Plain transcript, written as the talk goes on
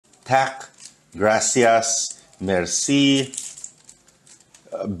Tak, gracias, merci,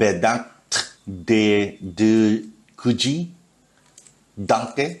 bedankt de kuji,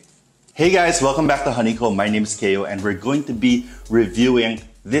 danke. Hey guys, welcome back to Honeycomb. My name is Kayo and we're going to be reviewing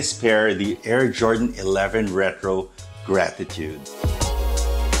this pair, the Air Jordan 11 Retro Gratitude.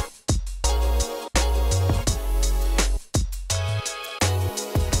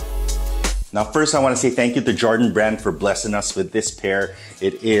 Now, first, I want to say thank you to Jordan Brand for blessing us with this pair.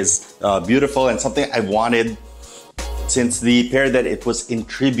 It is beautiful and something I wanted since the pair that it was in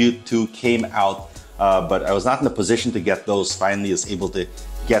tribute to came out, but I was not in a position to get those. Finally, I was able to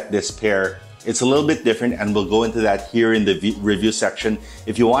get this pair. It's a little bit different, and we'll go into that here in the review section.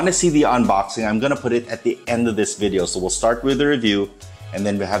 If you want to see the unboxing, I'm going to put it at the end of this video. So we'll start with the review, and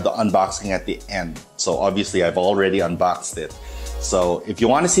then we have the unboxing at the end. So obviously, I've already unboxed it. So if you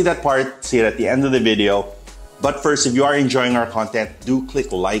want to see that part, see it at the end of the video. But first, if you are enjoying our content, do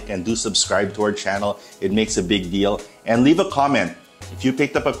click like and do subscribe to our channel. It makes a big deal. And leave a comment. If you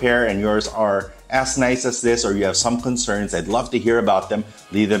picked up a pair and yours are as nice as this, or you have some concerns, I'd love to hear about them.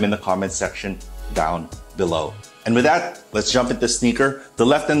 Leave them in the comment section down below. And with that, let's jump into the sneaker. The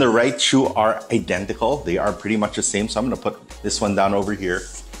left and the right shoe are identical. They are pretty much the same. So I'm gonna put this one down over here.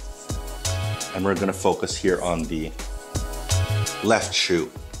 And we're gonna focus here on the left shoe.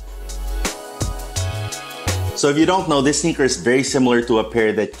 So if you don't know, this sneaker is very similar to a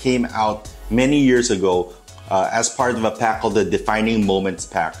pair that came out many years ago as part of a pack called the Defining Moments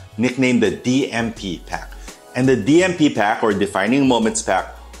pack, nicknamed the DMP pack. And the DMP pack, or Defining Moments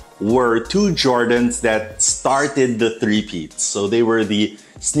pack, were two Jordans that started the three-peats. So they were the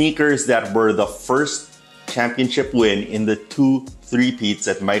sneakers that were the first championship win in the two three-peats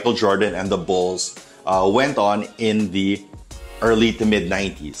that Michael Jordan and the Bulls went on in the early to mid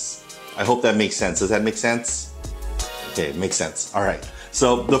 90s. I hope that makes sense. Does that make sense? Okay, it makes sense. All right.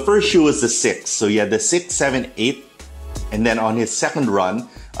 So the first shoe was the 6. So he had the 6, 7, 8. And then on his second run,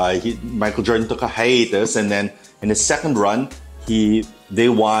 Michael Jordan took a hiatus. And then in his second run, they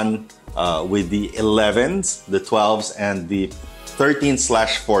won with the 11s, the 12s, and the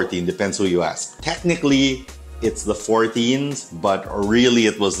 13/14. Depends who you ask. Technically, it's the 14s, but really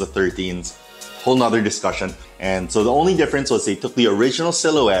it was the 13s. Whole nother discussion. And so the only difference was they took the original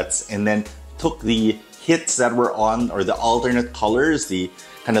silhouettes and then took the hits that were on, or the alternate colors, the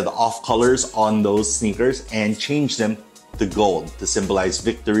kind of the off colors on those sneakers, and changed them to gold to symbolize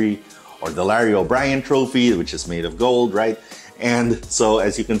victory, or the Larry O'Brien trophy, which is made of gold, right? And so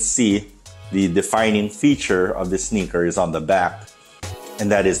as you can see, the defining feature of this sneaker is on the back,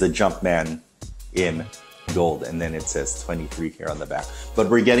 and that is the Jumpman in gold, and then it says 23 here on the back. But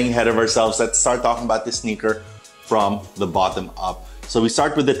we're getting ahead of ourselves. Let's start talking about this sneaker from the bottom up. So we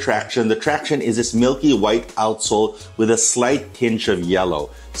start with the traction. The traction is this milky white outsole with a slight tinge of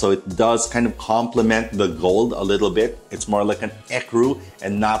yellow. So it does kind of complement the gold a little bit. It's more like an ecru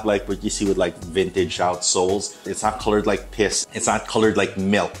and not like what you see with like vintage outsoles. It's not colored like piss. It's not colored like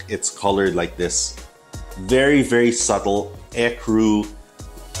milk. It's colored like this very, very subtle ecru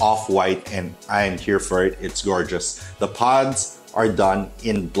off-white, and I am here for it. It's gorgeous. The pods are done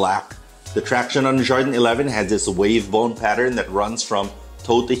in black. The traction on the Jordan 11 has this wave bone pattern that runs from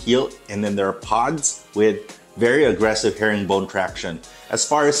toe to heel, and then there are pods with very aggressive herringbone traction. As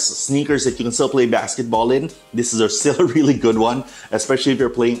far as sneakers that you can still play basketball in, this is still a really good one, especially if you're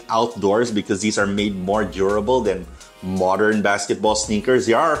playing outdoors, because these are made more durable than modern basketball sneakers.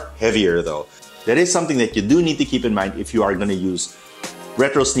 They are heavier though. That is something that you do need to keep in mind if you are going to use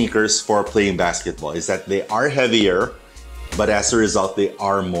retro sneakers for playing basketball, is that they are heavier, but as a result, they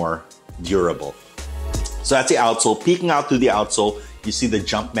are more durable. So that's the outsole. Peeking out to the outsole, you see the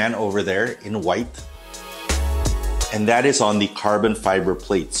Jumpman over there in white, and that is on the carbon fiber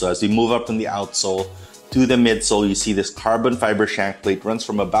plate. So as we move up from the outsole to the midsole, you see this carbon fiber shank plate runs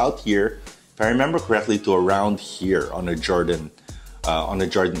from about here, if I remember correctly, to around here on a Jordan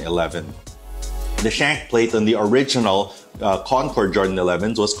 11. The shank plate on the original Concord Jordan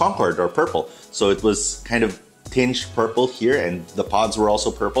 11s was Concord, or purple. So it was kind of tinged purple here, and the pods were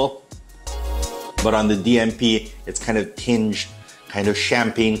also purple. But on the DMP, it's kind of tinged, kind of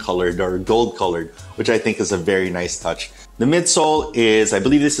champagne colored or gold colored, which I think is a very nice touch. The midsole is, I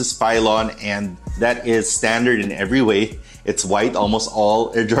believe this is Phylon, and that is standard in every way. It's white. Almost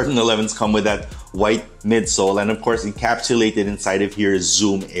all Air Jordan 11s come with that white midsole. And of course, encapsulated inside of here is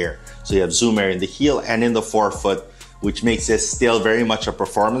Zoom Air. So you have Zoom Air in the heel and in the forefoot, which makes this still very much a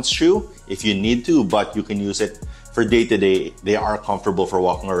performance shoe if you need to, but you can use it for day-to-day. They are comfortable for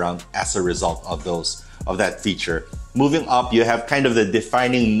walking around as a result of that feature. Moving up, you have kind of the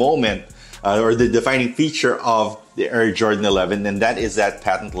defining moment or the defining feature of the Air Jordan 11, and that is that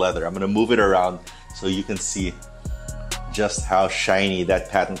patent leather. I'm going to move it around so you can see just how shiny that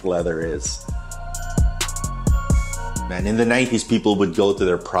patent leather is. Man, in the 90s, people would go to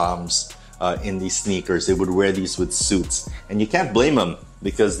their proms in these sneakers. They would wear these with suits, and you can't blame them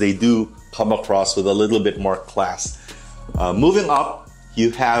because they do come across with a little bit more class. Moving up,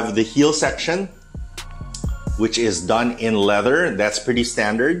 you have the heel section, which is done in leather. That's pretty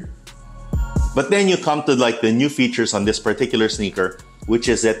standard. But then you come to like the new features on this particular sneaker, which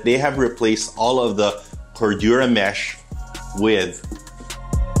is that they have replaced all of the Cordura mesh with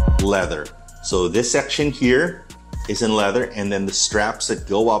leather. So this section here is in leather, and then the straps that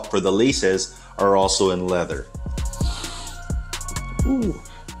go up for the laces are also in leather. Ooh.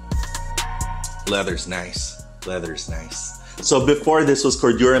 Leather's nice. Leather's nice. So before this was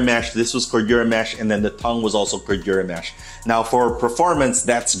Cordura mesh, this was Cordura mesh, and then the tongue was also Cordura mesh. Now for performance,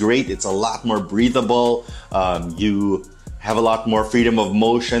 that's great. It's a lot more breathable. You have a lot more freedom of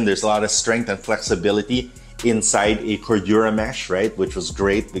motion. There's a lot of strength and flexibility inside a Cordura mesh, right? Which was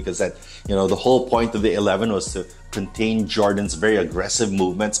great because that, you know, the whole point of the 11 was to contain Jordan's very aggressive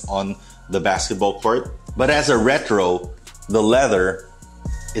movements on the basketball court. But as a retro, the leather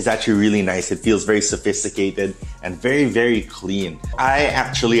is actually really nice. It feels very sophisticated and very, very clean. I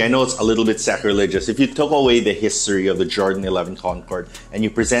know it's a little bit sacrilegious. If you took away the history of the Jordan 11 Concord and you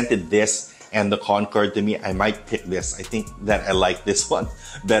presented this and the Concord to me, I might pick this. I think that I like this one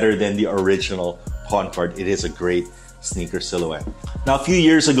better than the original Concord. It is a great sneaker silhouette. Now, a few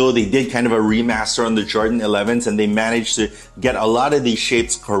years ago, they did kind of a remaster on the Jordan 11s, and they managed to get a lot of these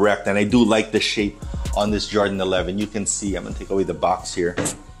shapes correct. And I do like the shape on this Jordan 11. You can see, I'm gonna take away the box here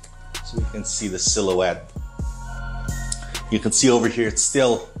so you can see the silhouette. You can see over here,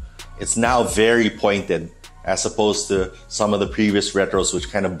 it's now very pointed as opposed to some of the previous retros,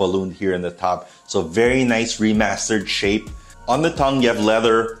 which kind of ballooned here in the top. So very nice remastered shape. On the tongue, you have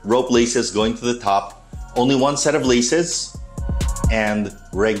leather rope laces going to the top. Only one set of laces and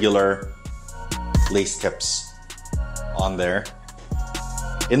regular lace tips on there.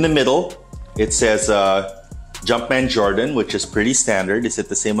 In the middle, it says Jumpman Jordan, which is pretty standard. Is it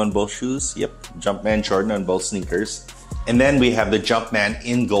the same on both shoes? Yep, Jumpman Jordan on both sneakers. And then we have the Jumpman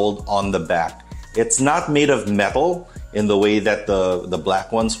in gold on the back. It's not made of metal in the way that the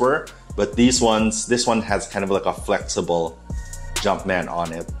black ones were, but this one has kind of like a flexible Jumpman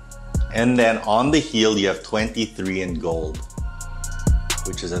on it. And then on the heel, you have 23 in gold,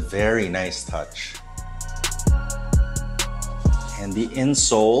 which is a very nice touch. And the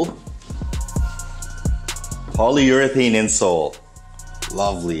insole, polyurethane insole.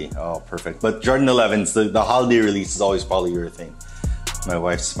 Lovely. Oh, perfect. But Jordan 11s, the holiday release is always polyurethane. My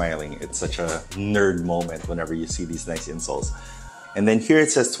wife's smiling. It's such a nerd moment whenever you see these nice insoles. And then here it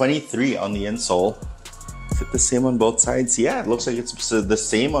says 23 on the insole. Is it the same on both sides? Yeah, it looks like it's the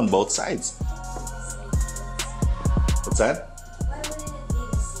same on both sides. What's that? Why wouldn't it be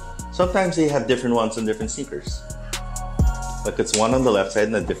the same? Sometimes they have different ones on different sneakers. Like it's one on the left side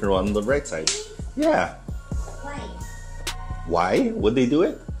and a different one on the right side. Yeah. Why? Why would they do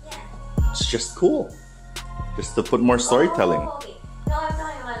it? Yeah. It's just cool. Just to put more storytelling. Oh, okay. No, I'm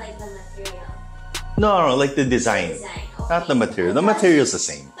talking about like the material. No, like the design. The design. Okay. Not the material. The material is the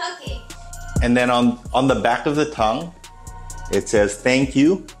same. Okay. And then on the back of the tongue, it says, "Thank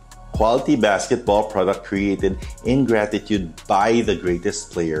you, quality basketball product created in gratitude by the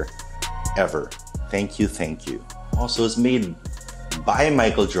greatest player ever. Thank you, thank you." Also, it's made by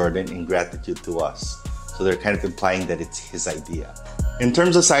Michael Jordan in gratitude to us. So they're kind of implying that it's his idea. In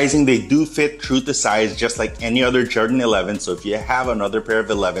terms of sizing, they do fit true to size, just like any other Jordan 11. So if you have another pair of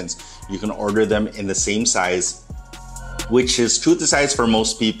 11s, you can order them in the same size, which is true to size for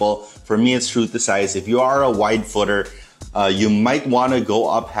most people. For me, it's true to size. If you are a wide footer, you might want to go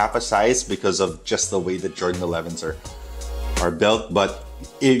up half a size because of just the way that Jordan 11s are built. But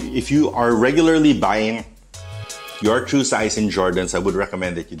if you are regularly buying your true size in Jordans, I would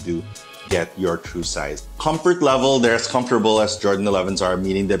recommend that you do get your true size. Comfort level, they're as comfortable as Jordan 11s are,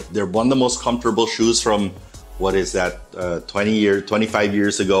 meaning that they're one of the most comfortable shoes from, what is that, 25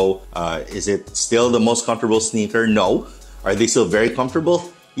 years ago. Is it still the most comfortable sneaker? No. Are they still very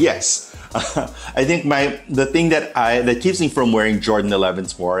comfortable? Yes. I think the thing that keeps me from wearing Jordan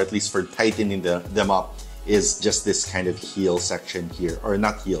 11s more, at least for tightening them up, is just this kind of heel section here, or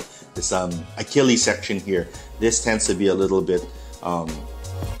not heel, this Achilles section here. This tends to be a little bit,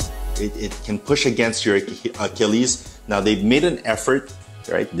 it can push against your Achilles. Now they've made an effort,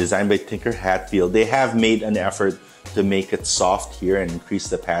 right? Designed by Tinker Hatfield. They have made an effort to make it soft here and increase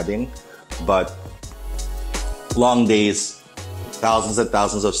the padding, but long days, thousands and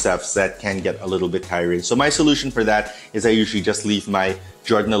thousands of steps, that can get a little bit tiring. So my solution for that is I usually just leave my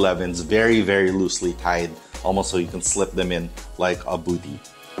Jordan 11s very, very loosely tied, almost so you can slip them in like a bootie.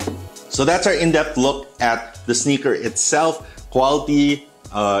 So that's our in-depth look at the sneaker itself. Quality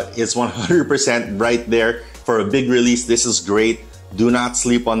is 100% right there. For a big release, this is great. Do not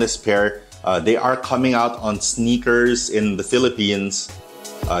sleep on this pair. They are coming out on sneakers in the Philippines.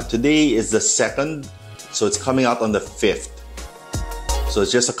 Today is the 2nd, so it's coming out on the 5th. So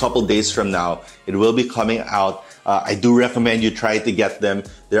it's just a couple days from now. It will be coming out. I do recommend you try to get them.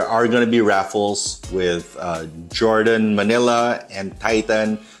 There are going to be raffles with Jordan Manila and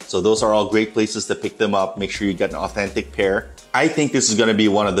Titan. So those are all great places to pick them up. Make sure you get an authentic pair. I think this is going to be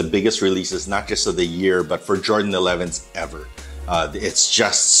one of the biggest releases, not just of the year, but for Jordan 11s ever. It's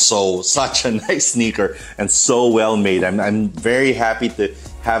just such a nice sneaker and so well made. I'm very happy to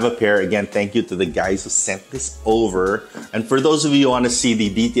have a pair. Again, thank you to the guys who sent this over. And for those of you who want to see the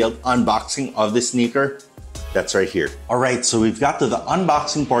detailed unboxing of the sneaker, that's right here. All right, so we've got to the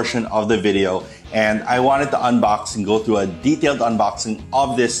unboxing portion of the video, and I wanted to unbox and go through a detailed unboxing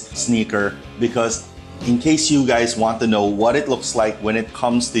of this sneaker because in case you guys want to know what it looks like when it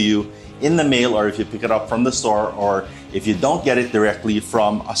comes to you in the mail, or if you pick it up from the store, or if you don't get it directly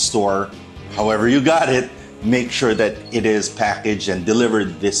from a store, however you got it, make sure that it is packaged and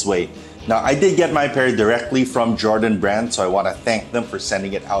delivered this way. Now, I did get my pair directly from Jordan brand, so I want to thank them for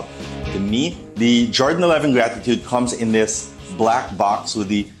sending it out to me. The Jordan 11 Gratitude comes in this black box with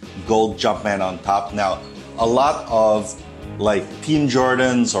the gold Jumpman on top. Now, a lot of like Team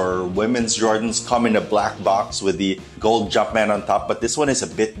Jordans or women's Jordans come in a black box with the gold Jumpman on top, but this one is a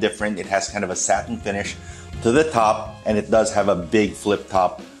bit different. It has kind of a satin finish to the top, and it does have a big flip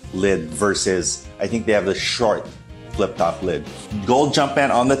top lid versus, I think they have the short flip top lid. Gold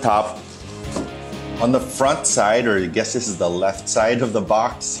Jumpman on the top. On the front side, or I guess this is the left side of the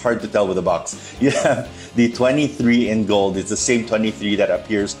box, hard to tell with the box, you have the 23 in gold. It's the same 23 that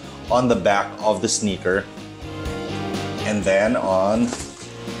appears on the back of the sneaker. And then on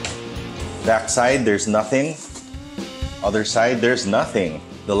back side, there's nothing. Other side, there's nothing.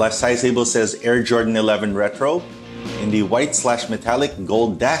 The left side label says Air Jordan 11 Retro in the white/metallic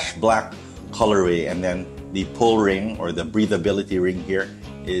gold-black colorway. And then the pull ring or the breathability ring here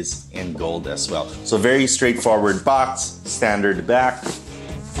is in gold as well. So very straightforward box, standard back.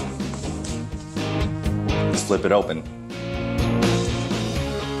 Let's flip it open.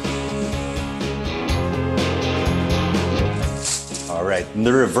 All right, in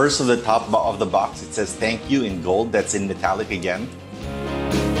the reverse of the top of the box, it says thank you in gold. That's in metallic again.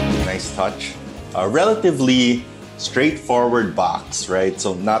 Nice touch. A relatively straightforward box, right?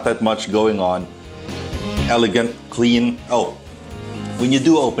 So not that much going on. Elegant, clean. Oh, when you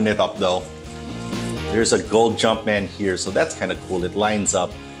do open it up though, there's a gold Jumpman here, so that's kind of cool. It lines up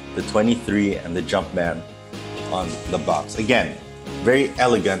the 23 and the Jumpman on the box. Again, very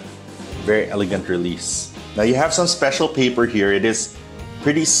elegant release. Now you have some special paper here. It is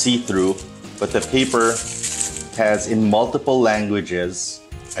pretty see-through, but the paper has in multiple languages.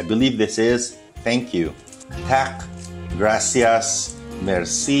 I believe this is thank you, tak, gracias,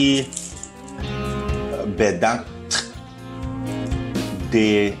 merci, bedankt,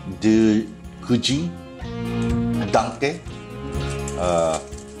 de kuji, danke.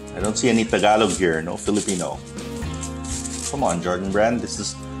 I don't see any Tagalog here, no Filipino. Come on, Jordan brand, this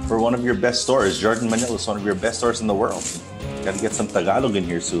is for one of your best stores. Jordan Manila is one of your best stores in the world. Gotta get some Tagalog in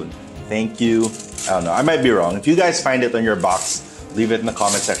here soon. Thank you. I don't know, I might be wrong. If you guys find it on your box, leave it in the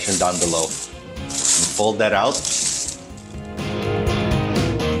comment section down below. And fold that out.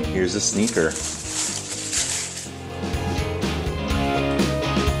 Here's a sneaker.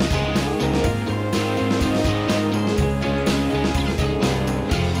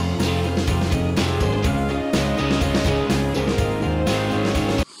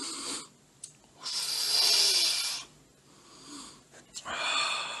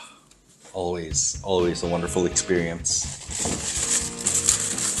 Always a wonderful experience.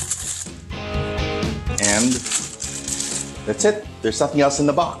 And that's it. There's nothing else in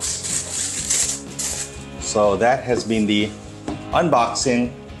the box. So that has been the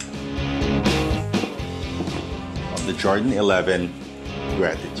unboxing of the Jordan 11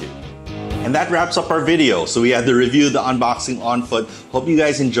 Gratitude. And that wraps up our video. So we had the review, the unboxing on foot. Hope you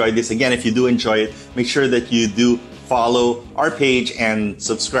guys enjoyed this. Again, if you do enjoy it, make sure that you do follow our page and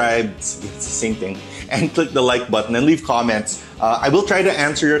subscribe. It's the same thing. And click the like button and leave comments. I will try to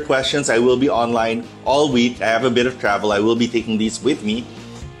answer your questions. I will be online all week. I have a bit of travel. I will be taking these with me.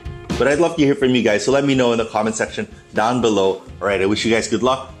 But I'd love to hear from you guys. So let me know in the comment section down below. All right, I wish you guys good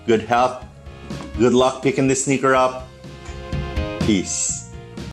luck, good health. Good luck picking this sneaker up. Peace.